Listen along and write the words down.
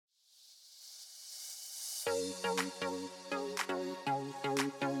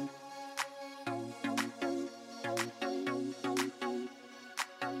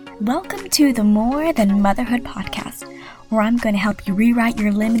Welcome to the More Than Motherhood podcast, where I'm going to help you rewrite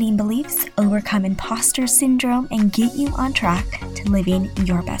your limiting beliefs, overcome imposter syndrome, and get you on track to living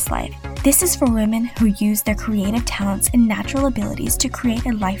your best life. This is for women who use their creative talents and natural abilities to create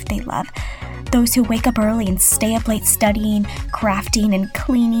a life they love. Those who wake up early and stay up late studying, crafting, and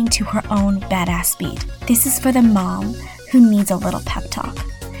cleaning to her own badass speed. This is for the mom who needs a little pep talk.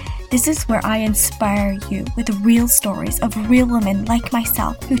 This is where I inspire you with real stories of real women like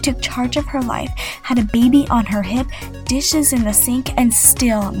myself who took charge of her life, had a baby on her hip, dishes in the sink, and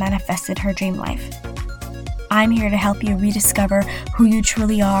still manifested her dream life. I'm here to help you rediscover who you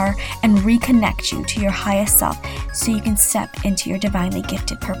truly are and reconnect you to your highest self so you can step into your divinely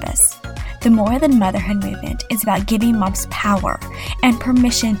gifted purpose. The More Than Motherhood movement is about giving moms power and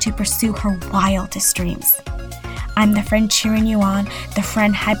permission to pursue her wildest dreams. I'm the friend cheering you on, the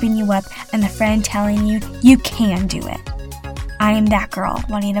friend hyping you up, and the friend telling you you can do it. I am that girl,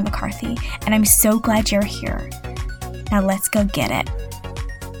 Juanita McCarthy, and I'm so glad you're here. Now let's go get it.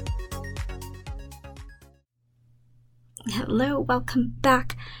 Hello, welcome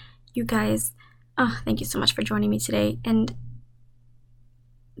back, you guys. Thank you so much for joining me today. And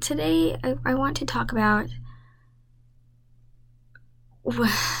today I want to talk about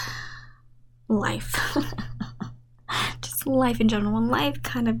life. Just life in general. When life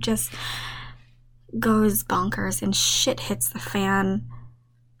kind of just goes bonkers and shit hits the fan,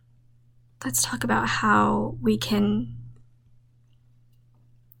 let's talk about how we can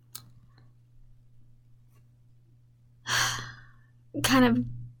kind of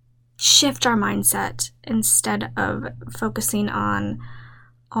shift our mindset instead of focusing on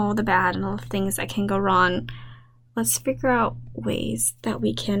all the bad and all the things that can go wrong. Let's figure out ways that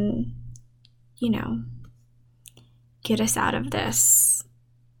we can, get us out of this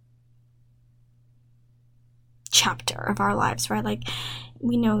chapter of our lives, right? Like,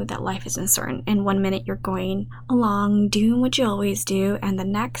 we know that life is uncertain, and 1 minute you're going along doing what you always do, and the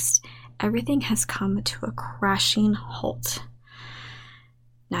next, everything has come to a crashing halt.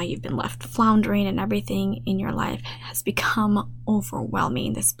 Now you've been left floundering, and everything in your life has become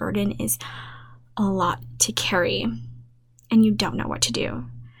overwhelming. This burden is a lot to carry, and you don't know what to do.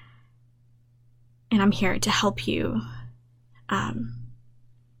 And I'm here to help you kind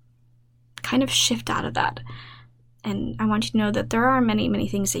of shift out of that. And I want you to know that there are many, many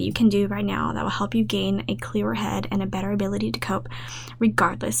things that you can do right now that will help you gain a clearer head and a better ability to cope,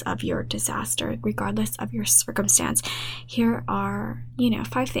 regardless of your disaster, regardless of your circumstance. Here are,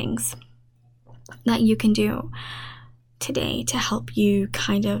 5 things that you can do today to help you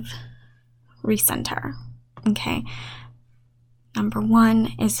kind of recenter. Okay. Number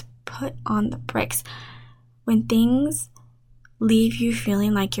 1 is put on the brakes. When things leave you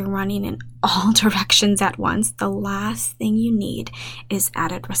feeling like you're running in all directions at once, the last thing you need is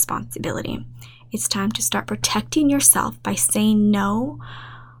added responsibility. It's time to start protecting yourself by saying no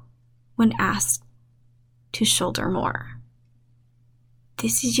when asked to shoulder more.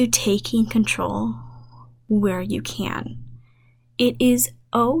 This is you taking control where you can. It is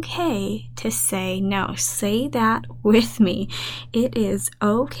okay to say no. Say that with me. It is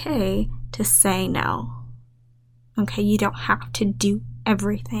okay to say no. Okay, you don't have to do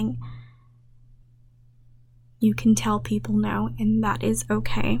everything. You can tell people no, and that is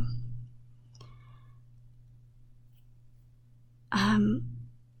okay.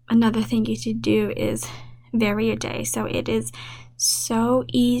 Another thing you should do is vary your day. So it is so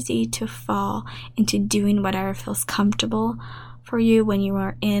easy to fall into doing whatever feels comfortable for you when you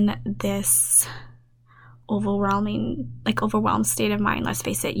are in this overwhelmed state of mind. Let's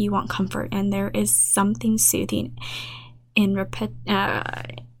face it, you want comfort, and there is something soothing in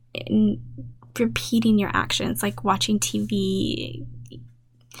repeating your actions, like watching TV,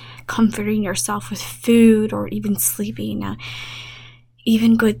 comforting yourself with food, or even sleeping.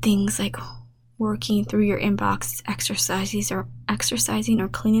 Even good things like working through your inbox, exercising or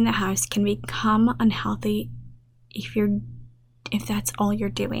cleaning the house can become unhealthy if that's all you're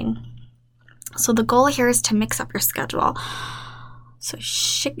doing. So the goal here is to mix up your schedule. So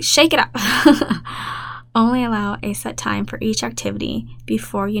shake it up. Only allow a set time for each activity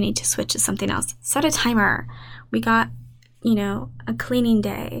before you need to switch to something else. Set a timer. We got, a cleaning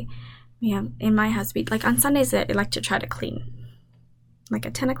day. We have, in my house, like on Sundays, I like to try to clean. Like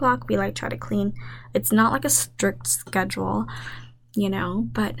at 10 o'clock, we try to clean. It's not like a strict schedule,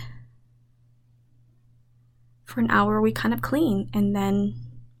 but for an hour we kind of clean, and then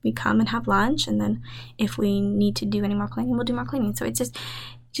we come and have lunch, and then if we need to do any more cleaning, we'll do more cleaning. So it's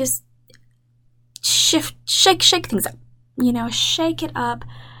just shake things up, shake it up,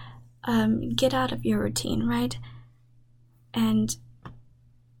 get out of your routine, right? And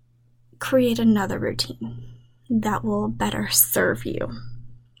create another routine that will better serve you.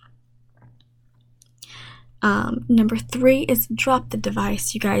 Number 3 is drop the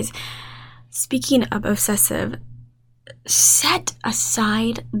device. You guys, speaking of obsessive, set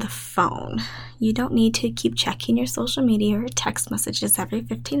aside the phone. You don't need to keep checking your social media or text messages every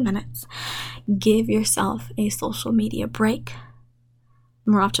 15 minutes. Give yourself a social media break.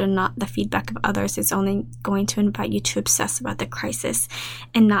 More often than not, the feedback of others is only going to invite you to obsess about the crisis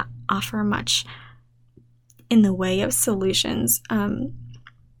and not offer much in the way of solutions.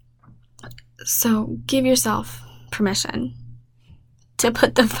 So give yourself permission to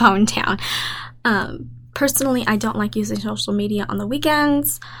put the phone down. Personally, I don't like using social media on the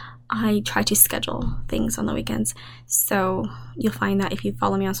weekends. I try to schedule things on the weekends. So you'll find that if you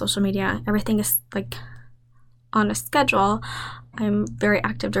follow me on social media, everything is like on a schedule. I'm very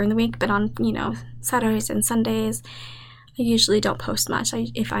active during the week, but on, Saturdays and Sundays, I usually don't post much.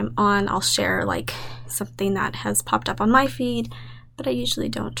 If I'm on, I'll share like something that has popped up on my feed, but I usually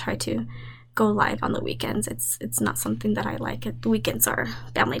don't try to go live on the weekends. It's not something that I like. The weekends are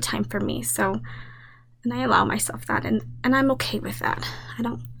family time for me, and I allow myself that, and I'm okay with that. I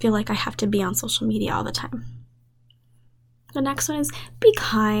don't feel like I have to be on social media all the time. The next one is be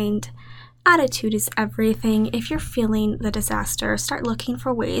kind. Attitude is everything. If you're feeling the disaster, start looking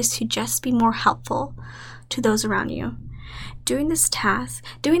for ways to just be more helpful to those around you. Doing this takes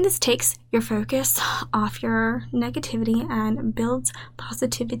your focus off your negativity and builds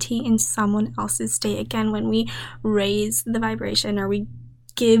positivity in someone else's day. Again, when we raise the vibration or we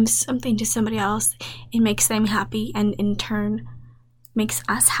give something to somebody else, it makes them happy and in turn makes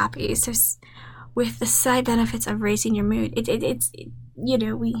us happy. So with the side benefits of raising your mood,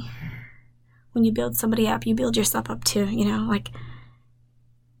 when you build somebody up, you build yourself up too,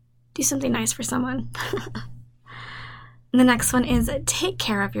 do something nice for someone. And the next one is take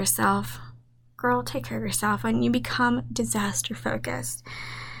care of yourself. Girl, take care of yourself. When you become disaster focused,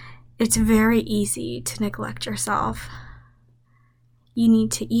 it's very easy to neglect yourself. You need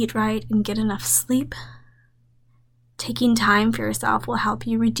to eat right and get enough sleep. Taking time for yourself will help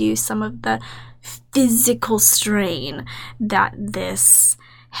you reduce some of the physical strain that this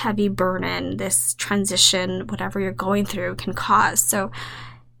heavy burden, this transition, whatever you're going through can cause. So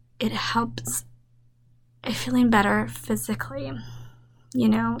it helps feeling better physically,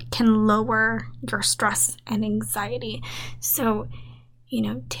 can lower your stress and anxiety. So,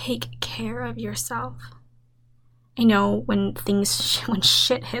 take care of yourself. I know when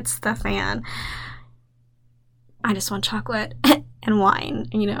shit hits the fan, I just want chocolate and wine,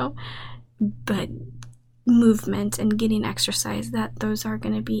 but movement and getting exercise, those are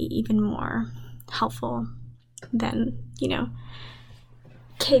going to be even more helpful than,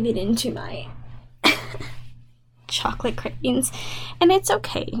 caving into my chocolate cravings. And it's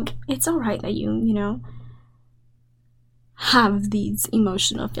okay. It's all right that you have these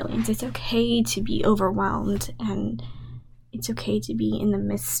emotional feelings. It's okay to be overwhelmed, and it's okay to be in the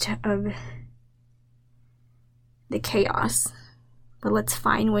midst of the chaos. But let's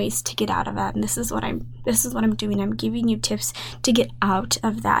find ways to get out of that. And this is what I'm doing. I'm giving you tips to get out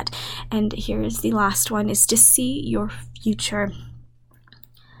of that. And here's the last one, is to see your future.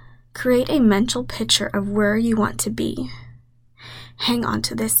 Create a mental picture of where you want to be. Hang on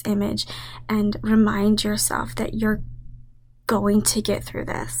to this image and remind yourself that you're going to get through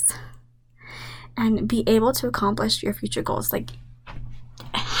this and be able to accomplish your future goals. Like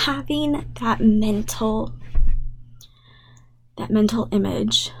having that mental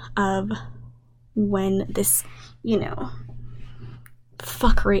image of when this,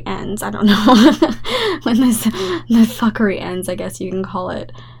 fuckery ends. I don't know. When the fuckery ends, I guess you can call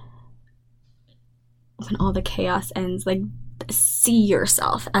it. When all the chaos ends, like, see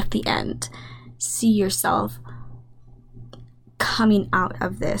yourself at the end. See yourself coming out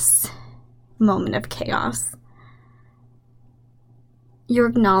of this moment of chaos. You're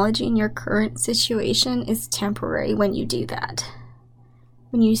acknowledging your current situation is temporary when you do that.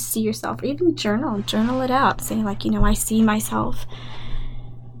 When you see yourself, or even journal it out. Say, like, I see myself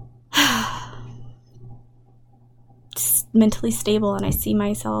mentally stable, and I see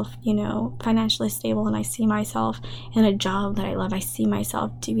myself, financially stable, and I see myself in a job that I love. I see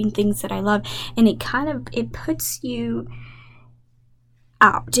myself doing things that I love, and it puts you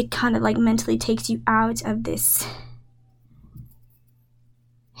out. It kind of like mentally takes you out of this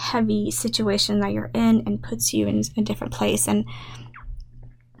heavy situation that you're in and puts you in a different place, and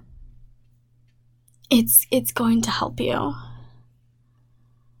it's going to help you.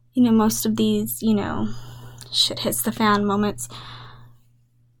 Most of these, shit hits the fan moments,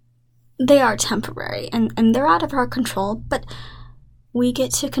 they are temporary and they're out of our control, but we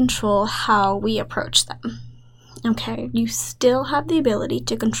get to control how we approach them. Okay, you still have the ability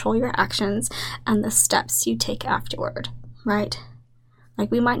to control your actions and the steps you take afterward, right?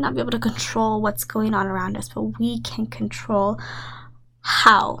 Like, we might not be able to control what's going on around us, but we can control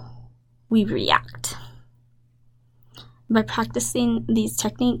how we react. By practicing these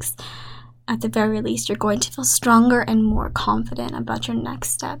techniques, at the very least, you're going to feel stronger and more confident about your next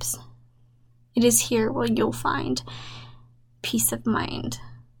steps. It is here where you'll find peace of mind.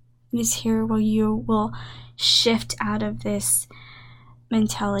 It is here where you will shift out of this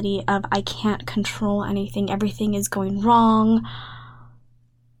mentality of, I can't control anything, everything is going wrong,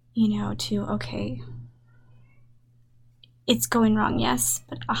 to, okay, it's going wrong, yes,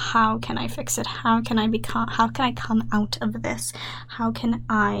 but how can I fix it? How can I come out of this? How can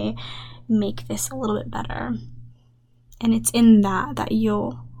I make this a little bit better? And it's in that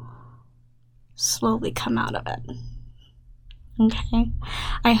you'll slowly come out of it. Okay?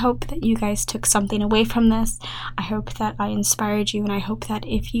 I hope that you guys took something away from this. I hope that I inspired you, and I hope that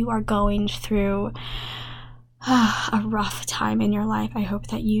if you are going through a rough time in your life, I hope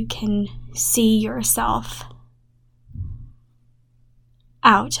that you can see yourself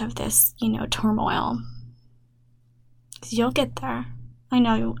out of this, turmoil. Because you'll get there. I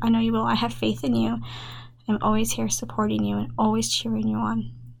know you will. I have faith in you. I'm always here supporting you and always cheering you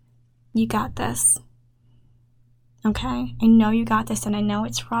on. You got this. Okay? I know you got this, and I know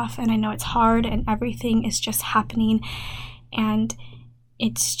it's rough, and I know it's hard, and everything is just happening, and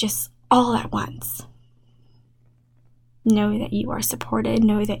it's just all at once. Know that you are supported.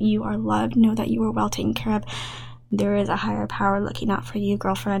 Know that you are loved. Know that you are well taken care of. There is a higher power looking out for you,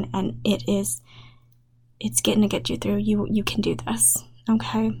 girlfriend, and it's getting to get you through. You can do this,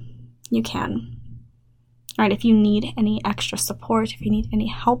 okay? You can. All right, if you need any extra support, if you need any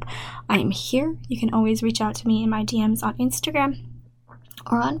help, I am here. You can always reach out to me in my DMs on Instagram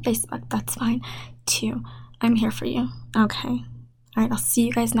or on Facebook. That's fine, too. I'm here for you, okay? All right, I'll see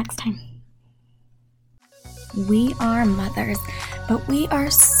you guys next time. We are mothers, but we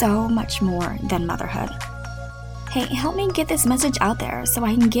are so much more than motherhood. Hey, help me get this message out there so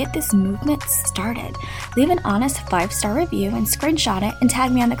I can get this movement started. Leave an honest 5-star review and screenshot it and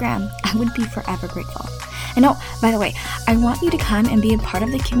tag me on the gram. I would be forever grateful. And oh, by the way, I want you to come and be a part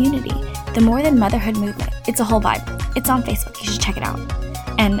of the community, the More Than Motherhood movement. It's a whole vibe. It's on Facebook. You should check it out.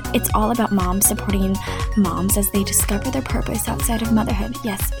 And it's all about moms supporting moms as they discover their purpose outside of motherhood.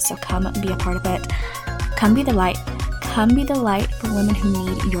 Yes, so come be a part of it. Come be the light. Come be the light for women who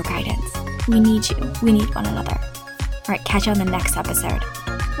need your guidance. We need you. We need one another. All right, catch you on the next episode.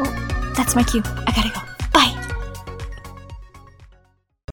 Oh, that's my cue. I gotta go.